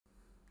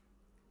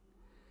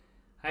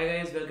Hi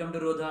guys, welcome to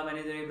Rodha. My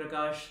name is Ravi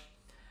Prakash,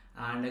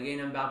 and again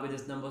I'm back with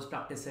this numbers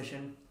practice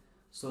session.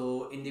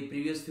 So in the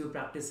previous few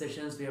practice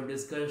sessions, we have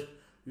discussed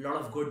a lot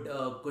of good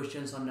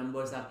questions on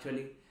numbers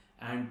actually,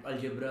 and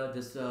algebra.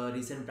 This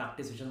recent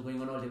practice session going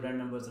on algebra and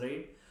numbers,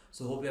 right?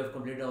 So hope you have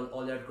completed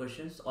all that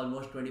questions.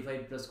 Almost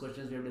 25 plus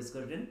questions we have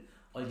discussed in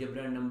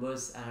algebra and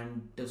numbers,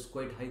 and just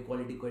quite high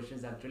quality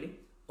questions actually.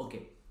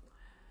 Okay.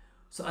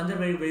 So another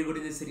very good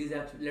in this series.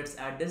 Let's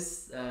add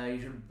this. You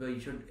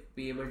should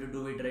be able to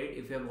do it right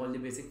if you have all the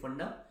basic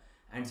funda.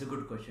 And it's a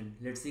good question.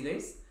 Let's see,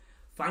 guys.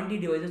 Find the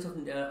divisors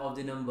of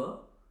the number.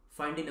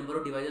 Find the number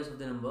of divisors of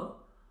the number.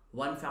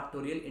 1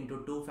 factorial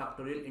into 2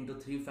 factorial into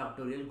 3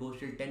 factorial goes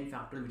till 10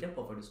 factorial, which are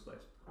perfect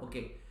squares.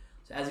 Okay.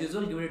 So as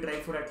usual, give it a try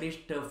for at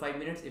least 5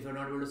 minutes if you're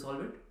not able to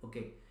solve it.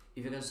 Okay.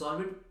 If you can solve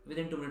it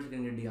within 2 minutes, you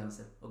can get the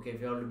answer. Okay. If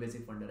you have all the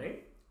basic funda,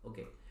 right?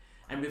 Okay.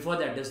 And before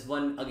that, just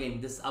one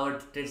again, this our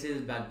test series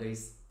is back,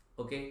 guys.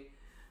 Okay,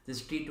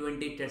 this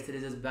T20 test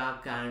series is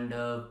back, and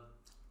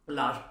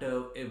last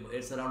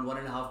it's around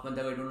 1.5 months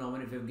ago. I don't know how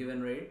many if you've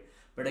given, right?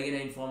 But again,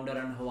 I informed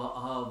around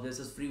how this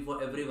is free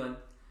for everyone,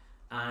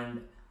 and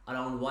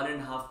around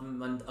 1.5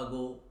 months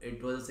ago,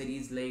 it was a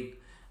series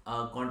like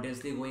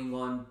continuously going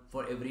on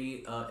for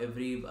every I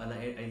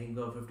think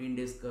 15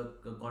 days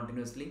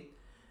continuously,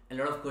 and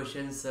a lot of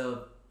questions.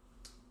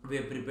 We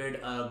have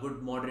prepared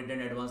good moderate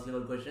and advanced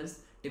level questions,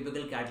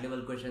 typical CAT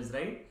level questions,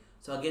 right?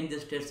 So again,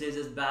 this test series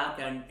is back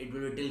and it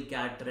will be till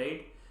CAT,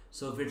 right?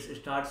 So if it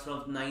starts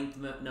from 9th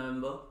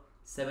November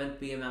 7th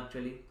p.m.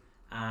 actually,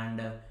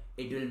 and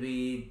it will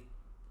be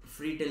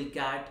free till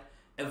CAT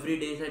every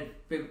day.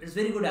 It's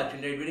very good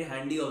actually, right? Very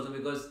handy also,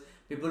 because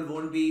people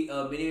won't be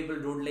many people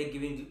don't like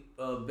giving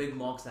big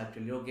mocks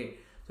actually. Okay,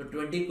 so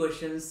 20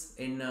 questions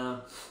in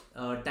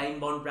time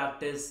bound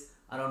practice,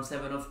 around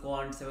 7 of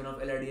quant, 7 of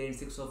LRDI, and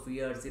 6 of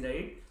VRC,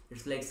 right?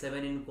 It's like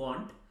 7 in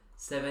quant,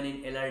 7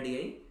 in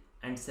LRDI,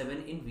 and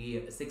 7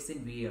 in 6 in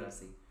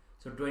VRC.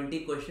 So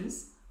 20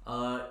 questions,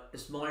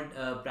 small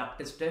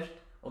practice test,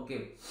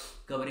 okay,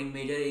 covering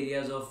major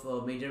areas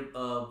of major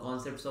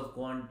concepts of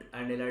quant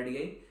and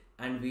LRDI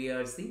and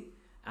VRC,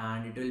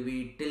 and it will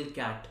be till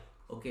CAT,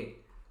 okay.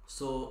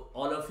 So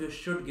all of you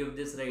should give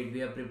this right. We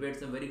have prepared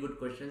some very good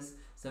questions,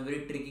 some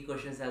very tricky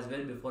questions as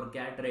well before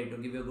CAT, right, to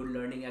give you a good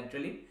learning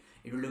actually.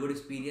 It will be a good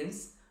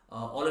experience.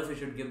 All of you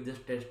should give this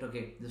test,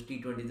 okay, this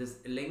T20. This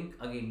link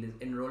again, this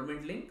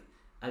enrollment link,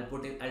 I'll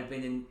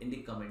pin in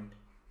the comment.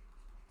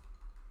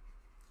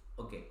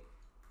 Okay,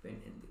 pin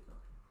in the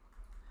comment.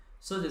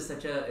 So this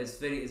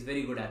it's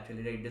very good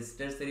actually, right? This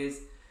test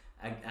series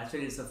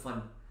actually it's a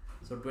fun.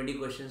 So 20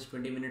 questions,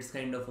 20 minutes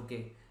kind of,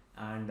 okay,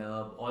 and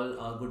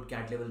all good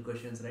CAT level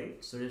questions,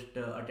 right? So just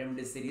attempt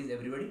this series,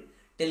 everybody.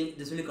 Till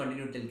this will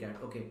continue till CAT,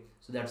 okay.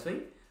 So that's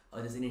why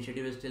this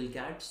initiative is till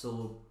CAT.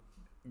 So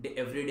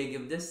every day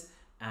give this,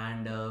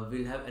 and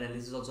we'll have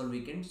analysis also on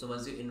weekend. So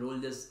once you enroll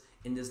this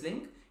in this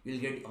link, you'll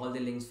get all the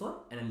links for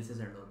analysis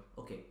and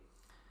all.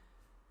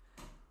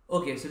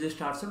 Okay, so this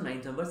starts on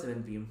 9th November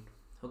 7 p.m.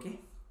 Okay,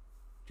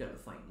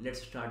 fine,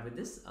 let's start with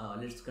this.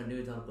 Let's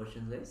continue with our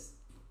questions, guys.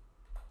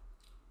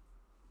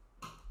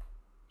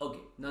 Okay,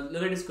 now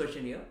look at this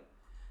question here.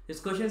 This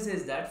question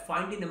says that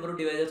find the number of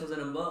divisors of the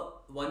number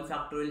 1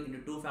 factorial into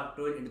 2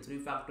 factorial into 3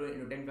 factorial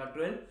into 10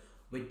 factorial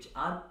which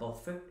are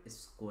perfect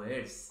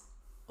squares.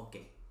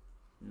 Okay,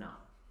 now,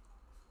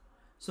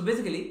 so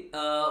basically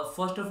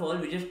first of all,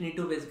 we just need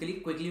to basically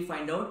quickly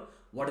find out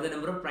what are the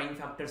number of prime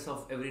factors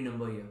of every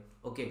number here,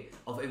 okay,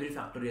 of every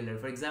factorial.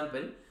 For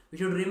example, we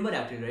should remember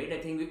actually, right? I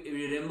think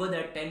we remember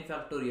that 10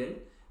 factorial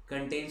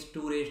contains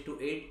 2 raised to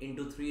 8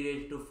 into 3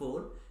 raised to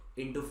 4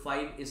 into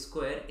 5 is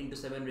square into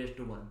 7 raised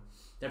to 1.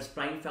 That's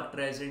prime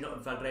factorization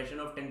of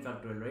 10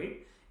 factorial,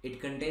 right? It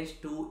contains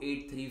 2,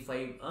 8, 3,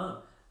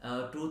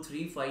 5, 2,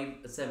 3, 5,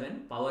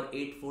 7, power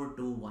 8, 4,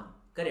 2, 1.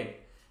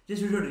 Correct. This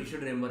you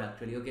should remember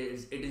actually, okay.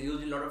 It is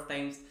used a lot of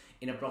times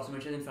in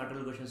approximation and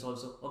factorial questions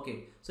also,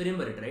 okay. So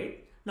remember it,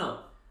 right?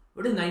 Now,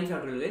 what is 9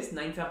 factorial, guys?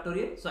 9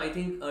 factorial. So I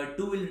think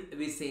 2 will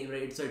be same,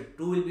 right? So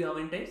 2 will be how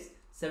many times?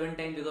 7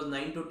 times, because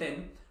 9 to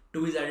 10,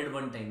 2 is added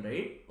 1 time,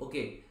 right?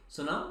 Okay.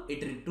 So now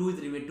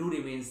 2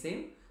 remains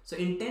same. So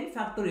in 10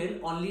 factorial,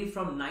 only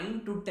from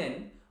 9 to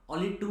 10,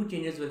 only 2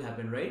 changes will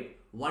happen, right?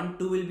 1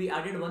 2 will be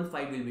added, 1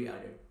 5 will be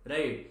added,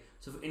 right?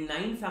 So in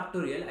 9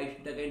 factorial, I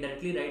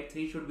directly write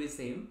 3 should be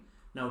same.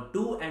 Now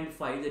 2 and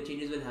 5, the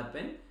changes will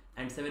happen,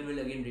 and 7 will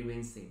again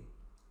remain same,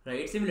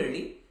 right?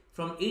 Similarly,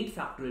 from 8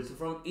 factorial, so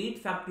from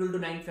 8 factorial to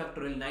 9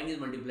 factorial, 9 is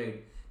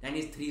multiplied, 9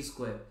 is 3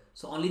 square,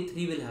 so only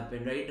 3 will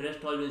happen, right?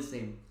 Rest all will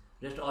same,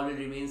 rest all will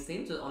remain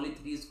same, so only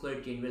 3 square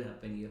change will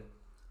happen here,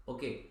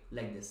 okay,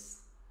 like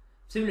this.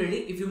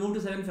 Similarly, if you move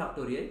to 7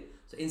 factorial,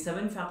 so in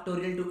 7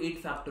 factorial to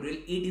 8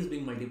 factorial, 8 is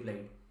being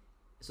multiplied.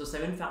 So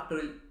 7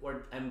 factorial,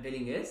 what I am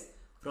telling is,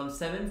 from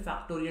 7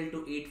 factorial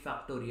to 8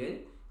 factorial,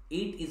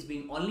 8 is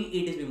being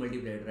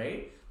multiplied,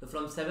 right? So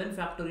from 7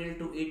 factorial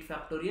to 8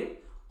 factorial,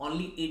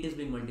 only 8 is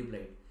being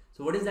multiplied.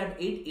 So what is that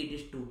 8? 8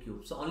 is 2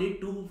 cubed. So only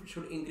 2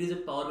 should increase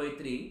its power by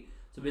 3.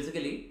 So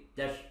basically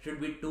that should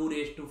be 2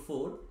 raised to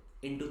 4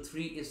 into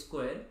 3 is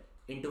square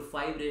into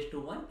 5 raised to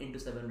 1 into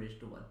 7 raised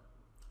to 1.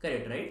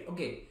 Correct, right?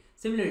 Okay.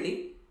 Similarly,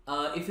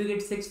 if you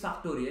get 6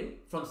 factorial,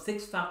 from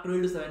 6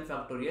 factorial to 7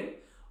 factorial,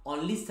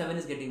 only 7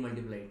 is getting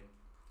multiplied.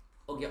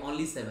 Okay,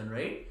 only 7,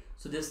 right?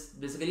 So this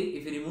basically,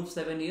 if you remove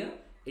 7 here,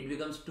 it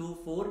becomes 2,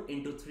 4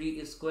 into 3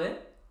 is square,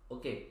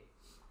 okay,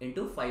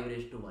 into 5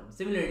 raised to 1.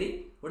 Similarly,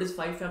 what is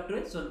 5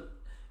 factorial? So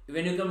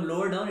when you come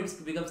lower down,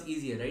 it becomes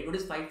easier, right? What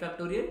is 5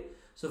 factorial?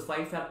 So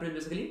 5 factorial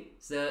basically,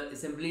 so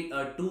simply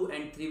 2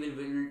 and 3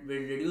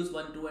 will reduce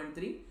 1, 2 and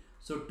 3.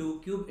 So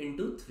 2 cube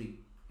into 3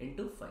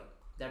 into 5.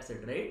 That's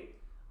it, right?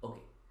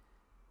 Okay.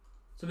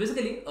 So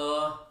basically,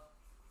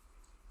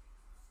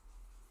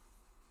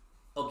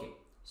 okay.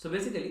 So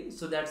basically,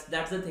 so that's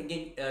the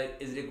thinking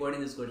is required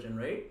in this question,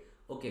 right?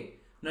 Okay.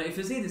 Now if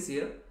you see this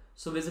here,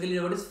 so basically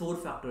what is 4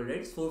 factorial, right?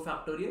 It's 4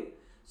 factorial.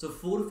 So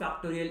 4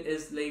 factorial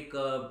is like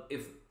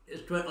if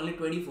it's only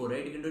 24,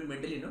 right? You can do it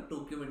mentally, no?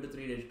 2 cube into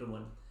 3 raised to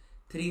 1.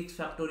 3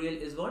 factorial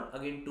is what?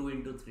 Again 2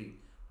 into 3.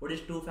 What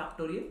is 2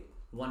 factorial?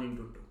 1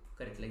 into 2.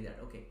 Correct, like that.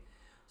 Okay.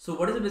 So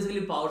what is the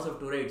basically powers of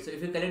 2, right? So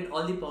if you collect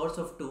all the powers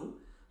of 2,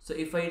 so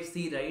if I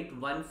see, right,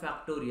 1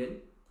 factorial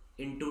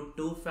into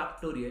 2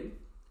 factorial.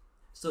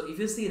 So if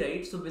you see,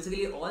 right, so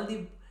basically all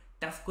the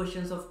tough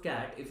questions of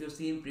CAT, if you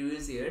see in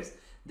previous years,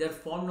 they're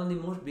formed on the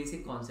most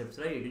basic concepts,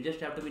 right? You just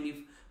have to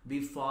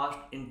be fast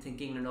in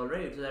thinking and all,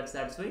 right? So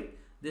that's why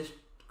this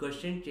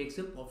question takes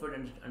a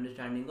perfect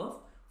understanding of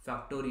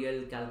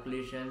factorial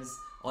calculations,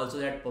 also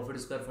that perfect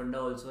square funda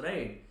also,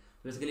 right?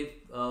 Basically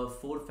 4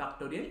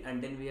 factorial,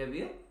 and then we have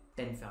here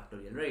 10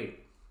 factorial, right?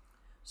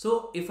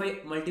 So if I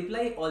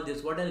multiply all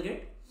this, what I'll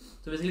get?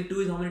 So basically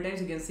 2 is how many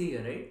times? You can see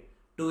here, right?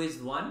 2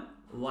 is 1,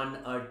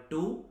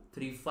 2,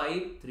 3,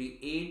 5, 3,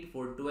 8,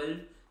 4, 12,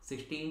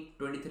 16,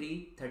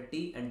 23,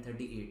 30 and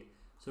 38.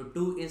 So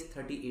 2 is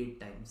 38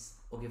 times.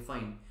 Okay,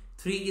 fine.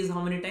 3 is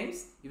how many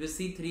times? If you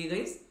see 3,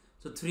 guys,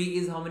 so 3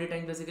 is how many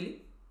times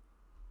basically?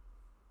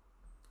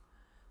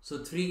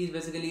 So 3 is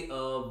basically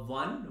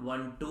 1,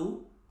 1,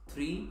 2,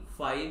 3,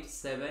 5,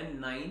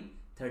 7, 9,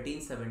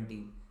 13,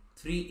 17.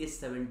 3 is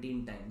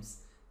 17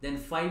 times. Then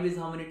 5 is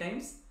how many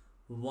times?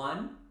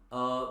 1,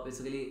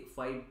 basically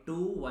 5, 2,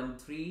 1,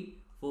 3,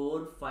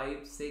 4,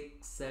 5,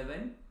 6,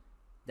 7.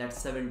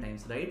 That's 7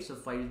 times, right? So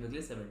 5 is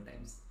basically 7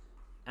 times.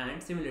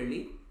 And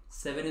similarly,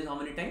 7 is how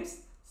many times?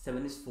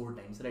 7 is 4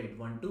 times, right?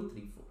 1, 2,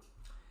 3, 4.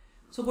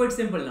 So quite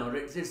simple now,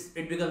 right?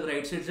 It becomes,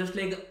 right? So it's just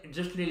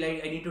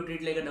like I need to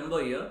treat like a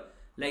number here.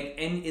 Like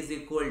n is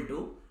equal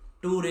to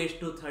 2 raised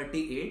to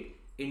 38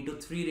 into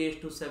 3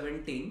 raised to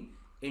 17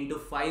 into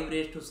 5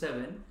 raised to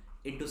 7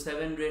 into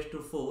 7 raised to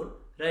 4,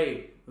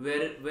 right?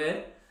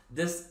 Where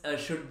this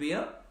should be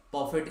a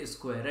perfect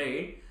square,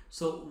 right?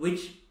 So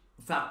which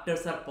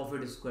factors are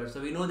perfect square?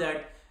 So we know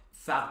that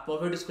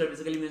perfect square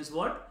basically means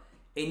what?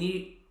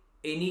 Any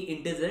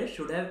integer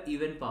should have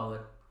even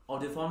power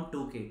of the form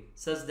 2k,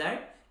 such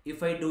that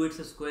if I do its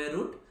square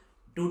root,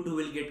 2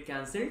 will get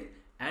cancelled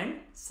and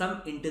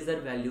some integer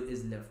value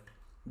is left.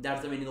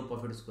 That's the meaning of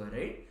perfect square,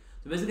 right?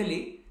 So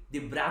basically the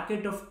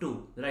bracket of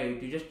 2,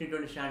 right? You just need to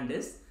understand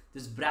this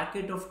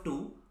bracket of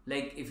 2,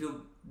 like if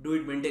you do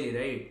it mentally,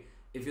 right?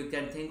 If you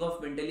can think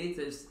of mentally,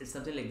 it's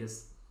something like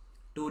this: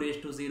 2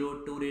 raised to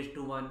 0, 2 raised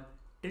to 1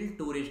 till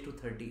 2 raised to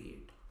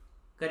 38.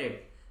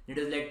 Correct. It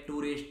is like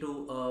 2 raised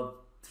to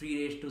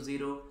 3 raised to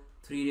 0,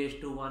 3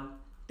 raised to 1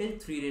 till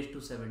 3 raised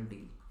to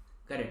 17.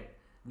 Correct.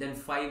 Then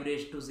 5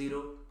 raised to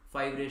 0,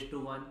 5 raised to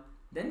 1,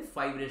 then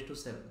 5 raised to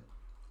 7,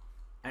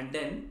 and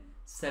then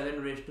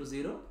 7 raised to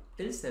 0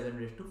 till 7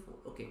 raised to 4.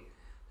 Okay.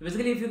 So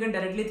basically, if you can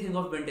directly think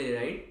of mentally,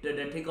 right?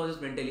 Think of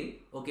this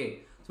mentally. Okay.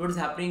 So what is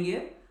happening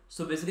here?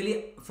 So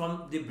basically,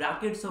 from the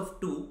brackets of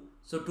 2,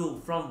 so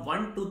 2 from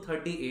 1 to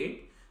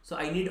 38. So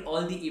I need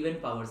all the even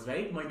powers,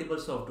 right?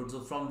 Multiples of 2.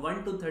 So from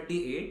 1 to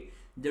 38,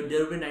 there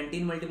will be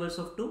 19 multiples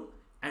of 2,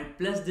 and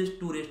plus this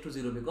 2 raised to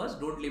 0, because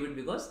don't leave it,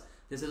 because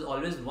this is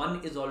always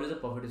 1 is always a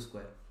perfect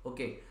square.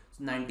 Okay.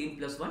 So 19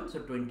 plus 1, so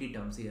 20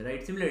 terms here,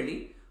 right?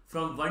 Similarly,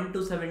 from 1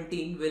 to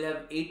 17, we'll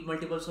have 8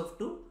 multiples of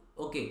 2.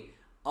 Okay.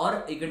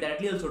 Or you can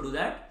directly also do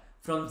that.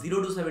 From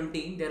 0 to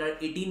 17, there are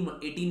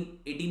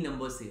 18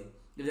 numbers here.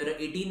 If there are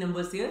 18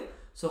 numbers here,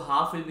 so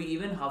half will be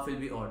even, half will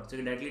be odd. So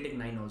you can directly take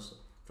 9 also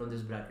from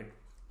this bracket.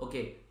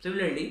 Okay.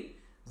 Similarly,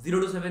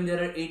 0 to 7,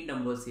 there are 8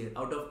 numbers here.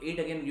 Out of 8,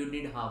 again, you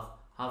need half.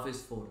 Half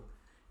is 4.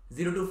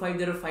 0 to 5,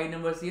 there are 5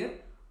 numbers here.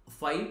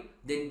 5.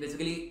 Then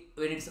basically,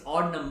 when it's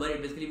odd number,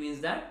 it basically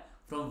means that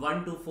from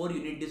 1 to 4,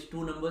 you need these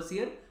 2 numbers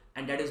here.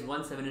 And that is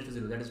 1, 7 is to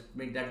 0.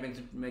 That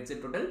makes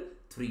it total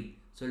 3.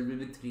 So it will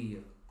be 3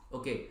 here.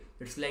 Okay.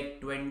 It's like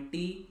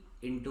 20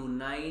 into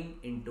 9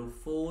 into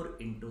 4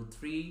 into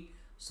 3.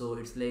 So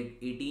it's like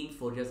 18,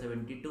 4 is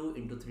 72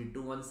 into 3,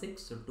 216.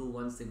 So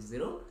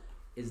 2160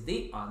 is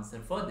the answer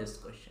for this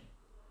question.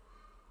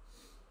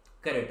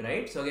 Correct,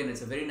 right? So again,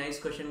 it's a very nice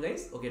question,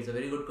 guys. Okay, it's a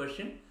very good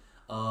question.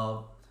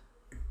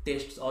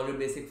 Tests all your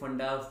basic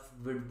funda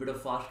with bit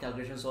of fast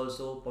calculations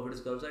also. Perfect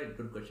square also.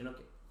 Good question.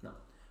 Okay. Now,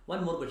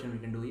 one more question we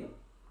can do here.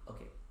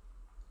 Okay.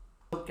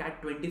 So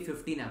CAT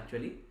 2015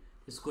 actually.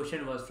 This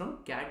question was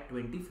from CAT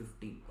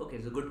 2015. Okay,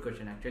 it's a good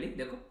question actually.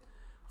 Dekho.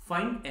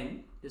 find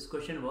n. This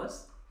question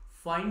was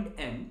find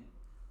n,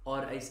 or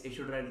I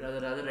should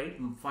rather write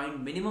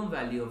find minimum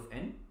value of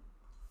n.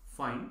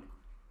 Find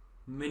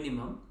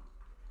minimum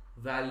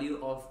value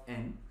of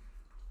n.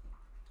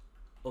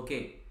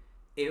 Okay,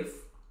 if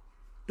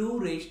 2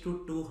 raised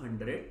to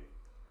 200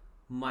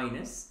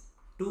 minus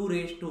 2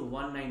 raised to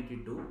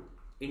 192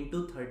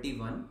 into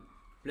 31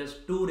 plus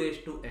 2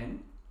 raised to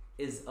n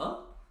is a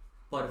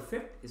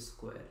perfect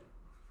square.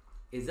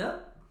 Is a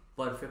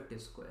perfect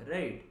square,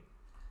 right?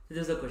 So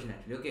this is the question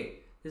actually. Okay,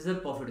 this is a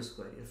perfect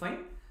square here.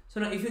 Fine.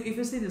 So now if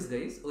you see this,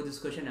 guys, this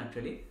question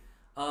actually,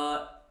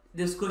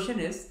 this question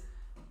is,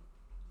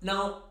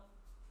 now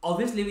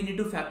obviously we need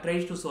to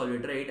factorize to solve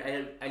it,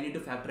 right? I need to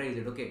factorize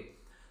it. Okay,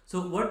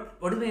 so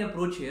what is my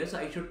approach here? So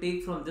I should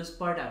take from this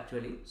part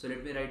actually. So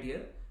let me write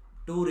here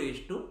 2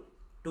 raised to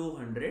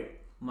 200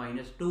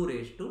 minus 2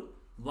 raised to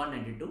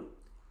 192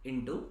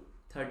 into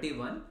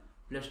 31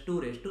 plus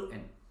 2 raised to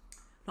n.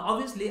 Now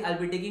obviously I'll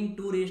be taking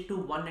 2 raised to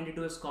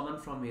 192 as common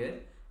from here,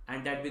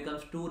 and that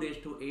becomes 2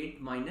 raised to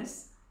 8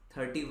 minus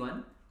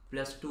 31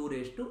 plus 2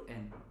 raised to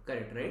n.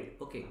 Correct, right?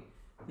 Okay.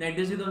 Now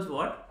this becomes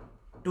what?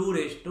 2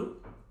 raised to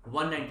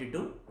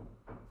 192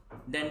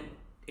 then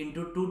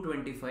into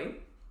 225,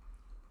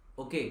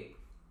 okay,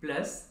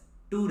 plus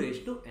 2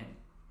 raised to n.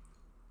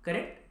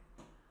 Correct?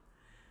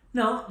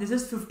 Now this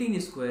is 15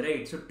 square,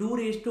 right? So 2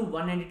 raised to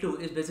 192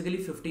 is basically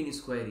 15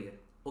 square here.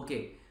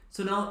 Okay.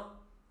 So now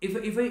if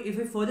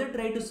I further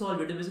try to solve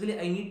it, basically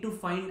I need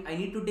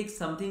to take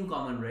something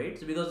common, right?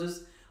 So because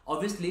this,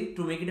 obviously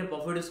to make it a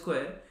perfect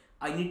square,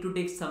 I need to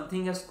take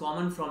something as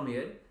common from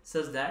here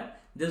such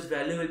that this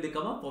value will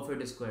become a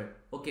perfect square.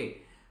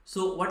 Okay.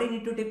 So what I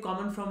need to take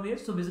common from here?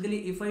 So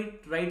basically if I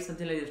write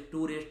something like this,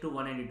 2 raised to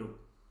 192,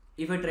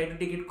 if I try to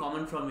take it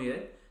common from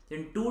here,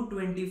 then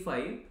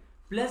 225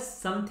 plus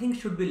something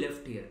should be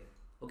left here.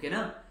 Okay,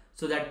 na?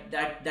 So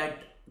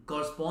that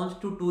corresponds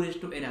to 2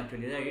 raised to n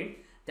actually, right?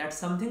 That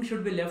something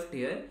should be left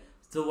here.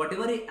 So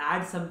whatever I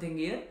add something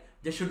here,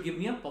 this should give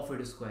me a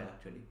perfect square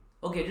actually.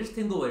 Okay, just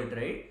think over it,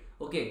 right?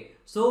 Okay,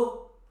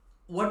 so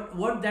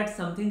what that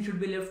something should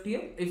be left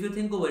here? If you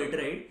think over it,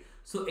 right?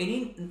 So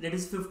that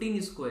is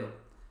 15 square.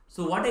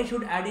 So what I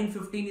should add in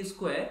 15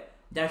 square,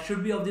 that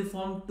should be of the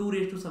form 2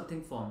 raised to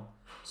something form.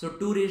 So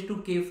 2 raised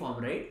to k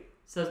form, right?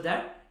 Such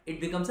that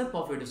it becomes a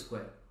perfect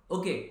square.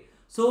 Okay,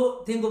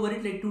 so think over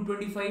it, like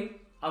 225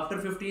 after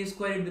 15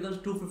 square it becomes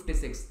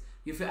 256.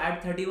 If you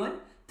add 31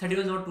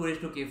 is not 2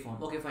 raised to k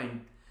form. Okay,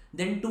 fine.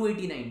 Then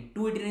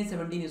 289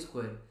 17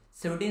 square.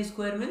 17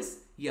 square means,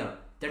 yeah,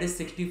 that is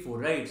 64,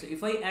 right? So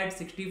if I add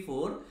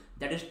 64,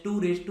 that is 2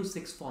 raised to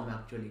 6 form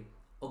actually.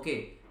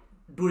 Okay,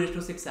 2 raised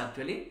to 6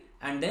 actually,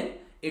 and then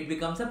it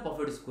becomes a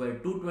perfect square.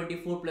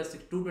 224 plus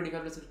 6,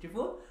 225 plus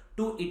 64,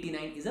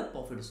 289 is a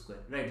perfect square,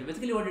 right? So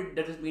basically what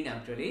does it mean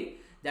actually?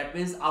 That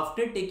means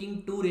after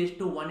taking 2 raised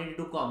to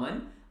 182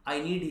 common,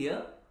 I need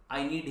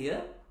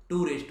here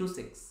 2 raised to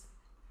 6.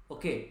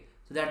 Okay,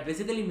 so that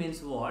basically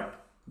means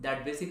what?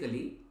 That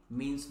basically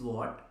means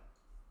what?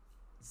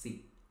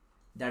 See,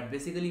 that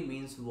basically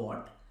means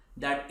what?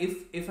 That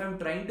if I'm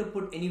trying to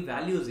put any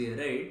values here,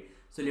 right?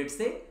 So let's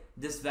say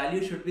this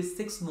value should be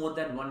 6 more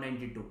than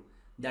 192.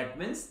 That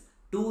means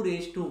 2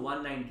 raised to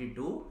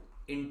 192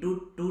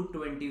 into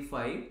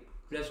 225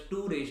 plus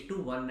 2 raised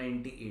to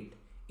 198.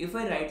 If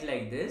I write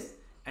like this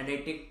and I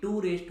take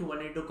 2 raised to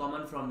 182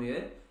 common from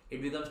here,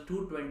 it becomes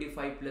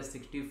 225 plus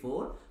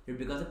 64, it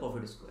becomes a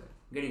perfect square.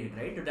 Getting it,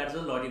 right? So that's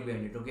the logic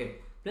behind it. Okay,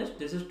 plus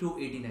this is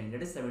 289,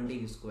 that is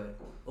 17 square.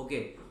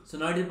 Okay, so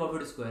now it is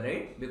perfect square,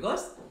 right?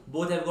 Because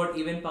both have got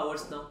even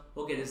powers now.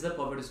 Okay, this is a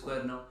perfect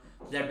square now.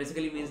 So that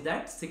basically means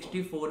that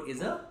 64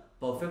 is a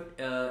perfect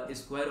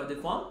square of the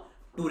form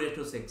 2 raised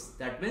to 6.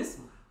 That means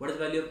what is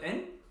the value of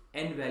n?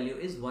 N value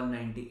is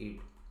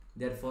 198.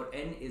 Therefore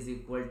n is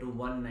equal to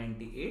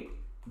 198.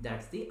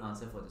 That's the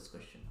answer for this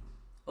question.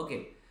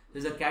 Okay,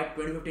 this is a CAT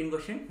 2015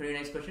 question. Very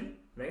nice question,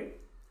 right?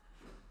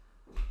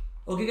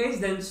 Okay guys,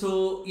 then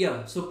so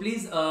yeah, so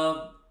please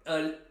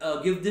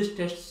give this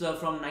test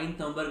from 9th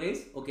November,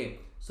 guys. Okay,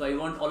 so I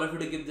want all of you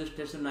to give this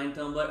test on 9th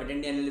November,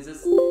 attend the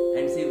analysis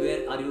and see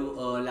where are you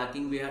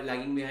lagging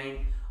behind,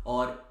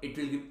 or it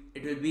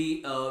will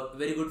be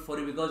very good for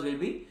you because it will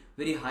be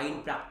very high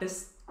in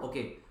practice.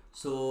 Okay,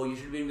 so you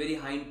should be very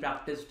high in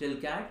practice till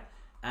CAT,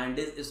 and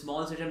this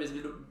small session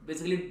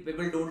basically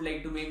people don't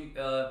like to make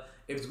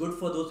it's good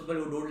for those people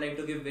who don't like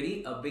to give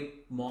very big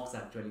mocks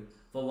actually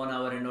for 1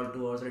 hour and or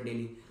 2 hours a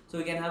daily. So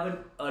we can have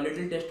a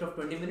little test of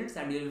 20 minutes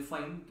and you'll be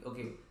fine.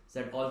 Okay,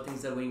 so that all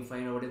things are going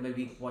fine, or what is my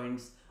weak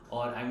points,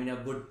 or I'm in a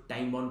good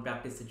time bound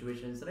practice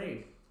situations,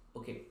 right?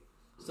 Okay,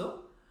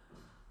 so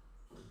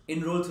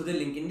enroll through the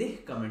link in the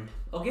comment.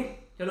 Okay,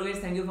 hello guys,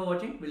 thank you for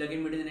watching. We'll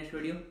again meet in the next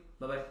video.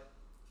 Bye bye.